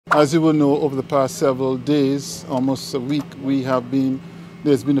As you will know, over the past several days, almost a week,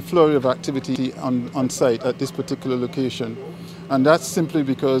 there's been a flurry of activity on site at this particular location. And that's simply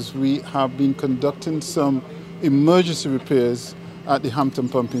because we have been conducting some emergency repairs at the Hampton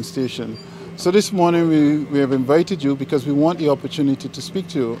Pumping Station. So this morning we have invited you because we want the opportunity to speak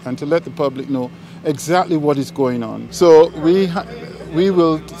to you and to let the public know exactly what is going on. So we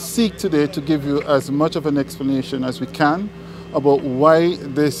will seek today to give you as much of an explanation as we can about why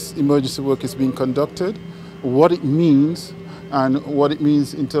this emergency work is being conducted, what it means, and what it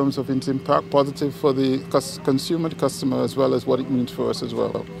means in terms of its impact, positive for the consumer, the customer, as well as what it means for us as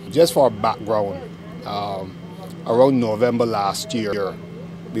well. Just for background, around November last year,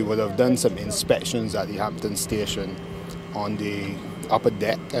 we would have done some inspections at the Hampton Station on the upper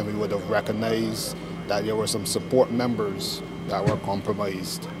deck, and we would have recognized that there were some support members that were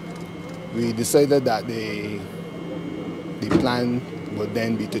compromised. We decided that the plan would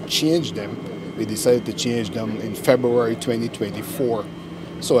then be to change them. We decided to change them in February 2024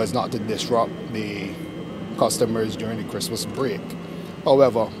 so as not to disrupt the customers during the Christmas break.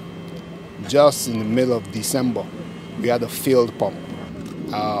 However, just in the middle of December, we had a failed pump.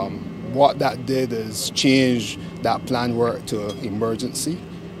 What that did is change that plan work to emergency.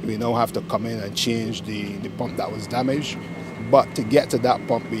 We now have to come in and change the pump that was damaged. But to get to that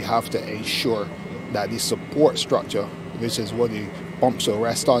pump, we have to ensure that the support structure, which is what the pumps will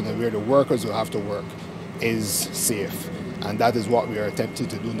rest on and where the workers will have to work, is safe. And that is what we are attempting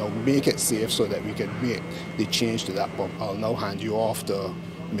to do now, make it safe so that we can make the change to that pump. I'll now hand you off to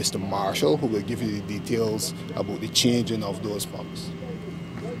Mr. Marshall, who will give you the details about the changing of those pumps.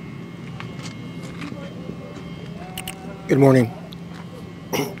 Good morning.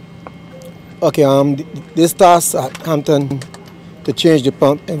 Okay, this task at Hampton to change the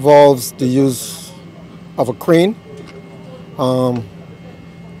pump involves the use of a crane.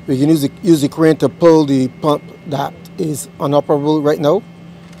 We can use the crane to pull the pump that is inoperable right now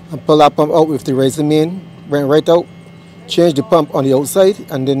and pull that pump out with the rising main, bring it right out, change the pump on the outside,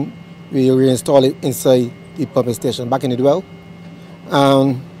 and then we reinstall it inside the pumping station back in the well.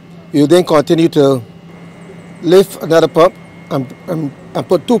 We'll then continue to lift another pump and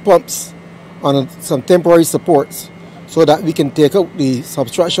put two pumps on some temporary supports so that we can take out the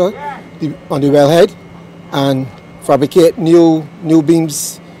substructure on the wellhead and fabricate new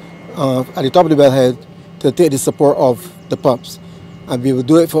beams at the top of the wellhead to take the support of the pumps. And we will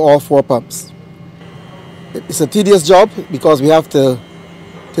do it for all four pumps. It's a tedious job because we have to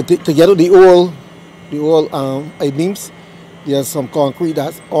get out the old I-beams. There's some concrete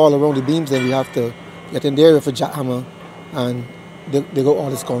that's all around the beams, and we have to get in there with a jackhammer and dig out all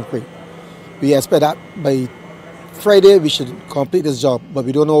this concrete. We expect that by Friday we should complete this job, but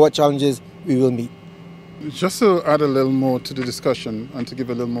we don't know what challenges we will meet. Just to add a little more to the discussion and to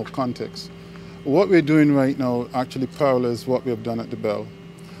give a little more context, what we're doing right now actually parallels what we have done at the Bell.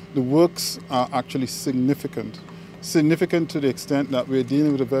 The works are actually significant to the extent that we're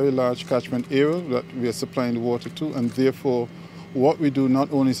dealing with a very large catchment area that we are supplying the water to, and therefore what we do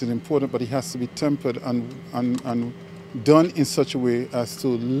not only is it important, but it has to be tempered and done in such a way as to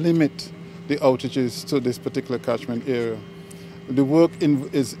limit the outages to this particular catchment area. The work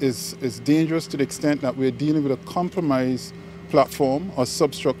is dangerous to the extent that we're dealing with a compromised platform or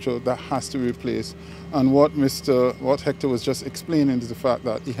substructure that has to be replaced. And what Hector was just explaining is the fact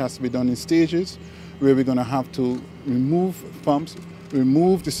that it has to be done in stages, where we're going to have to remove pumps,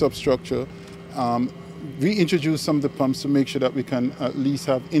 remove the substructure, reintroduce some of the pumps to make sure that we can at least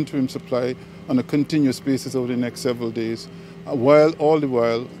have interim supply on a continuous basis over the next several days, all the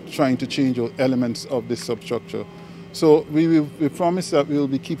while trying to change elements of this substructure. So we promise that we will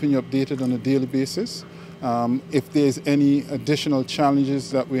be keeping you updated on a daily basis. If there's any additional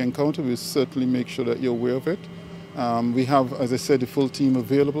challenges that we encounter, we'll certainly make sure that you're aware of it. We have, as I said, the full team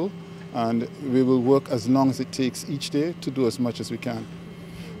available, and we will work as long as it takes each day to do as much as we can.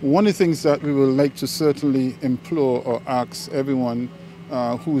 One of the things that we would like to certainly implore or ask everyone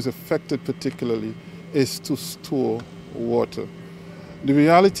who is affected particularly is to store water. The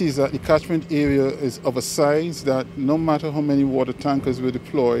reality is that the catchment area is of a size that no matter how many water tankers we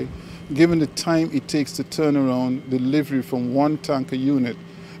deploy, given the time it takes to turn around delivery from one tanker unit,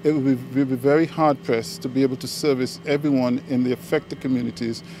 it will be very hard pressed to be able to service everyone in the affected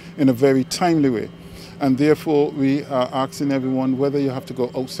communities in a very timely way. And therefore, we are asking everyone, whether you have to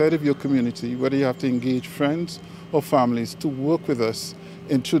go outside of your community, whether you have to engage friends or families, to work with us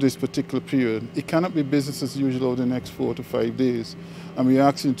through this particular period. It cannot be business as usual over the next 4 to 5 days, and we are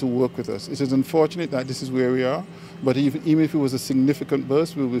asking you to work with us. It is unfortunate that this is where we are, but even if it was a significant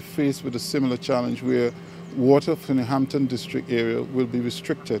burst, we will be faced with a similar challenge where water from the Hampton district area will be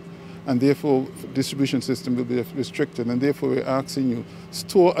restricted, and therefore distribution system will be restricted, and therefore we're asking you,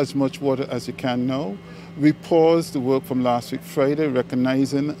 store as much water as you can now. We paused the work from last week Friday,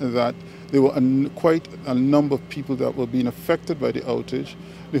 recognizing that there were quite a number of people that were being affected by the outage.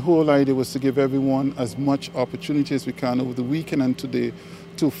 The whole idea was to give everyone as much opportunity as we can over the weekend and today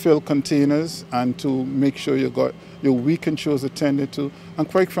to fill containers and to make sure you got your weekend chores attended to, and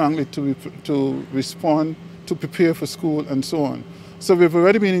quite frankly to respond, to prepare for school and so on. So we've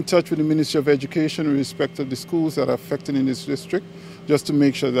already been in touch with the Ministry of Education in respect of the schools that are affected in this district, just to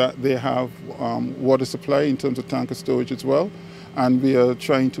make sure that they have water supply in terms of tanker storage as well. And we are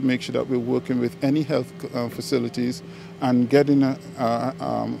trying to make sure that we're working with any health facilities and getting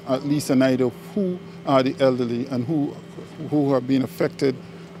at least an idea of who are the elderly and who have been affected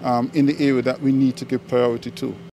in the area that we need to give priority to.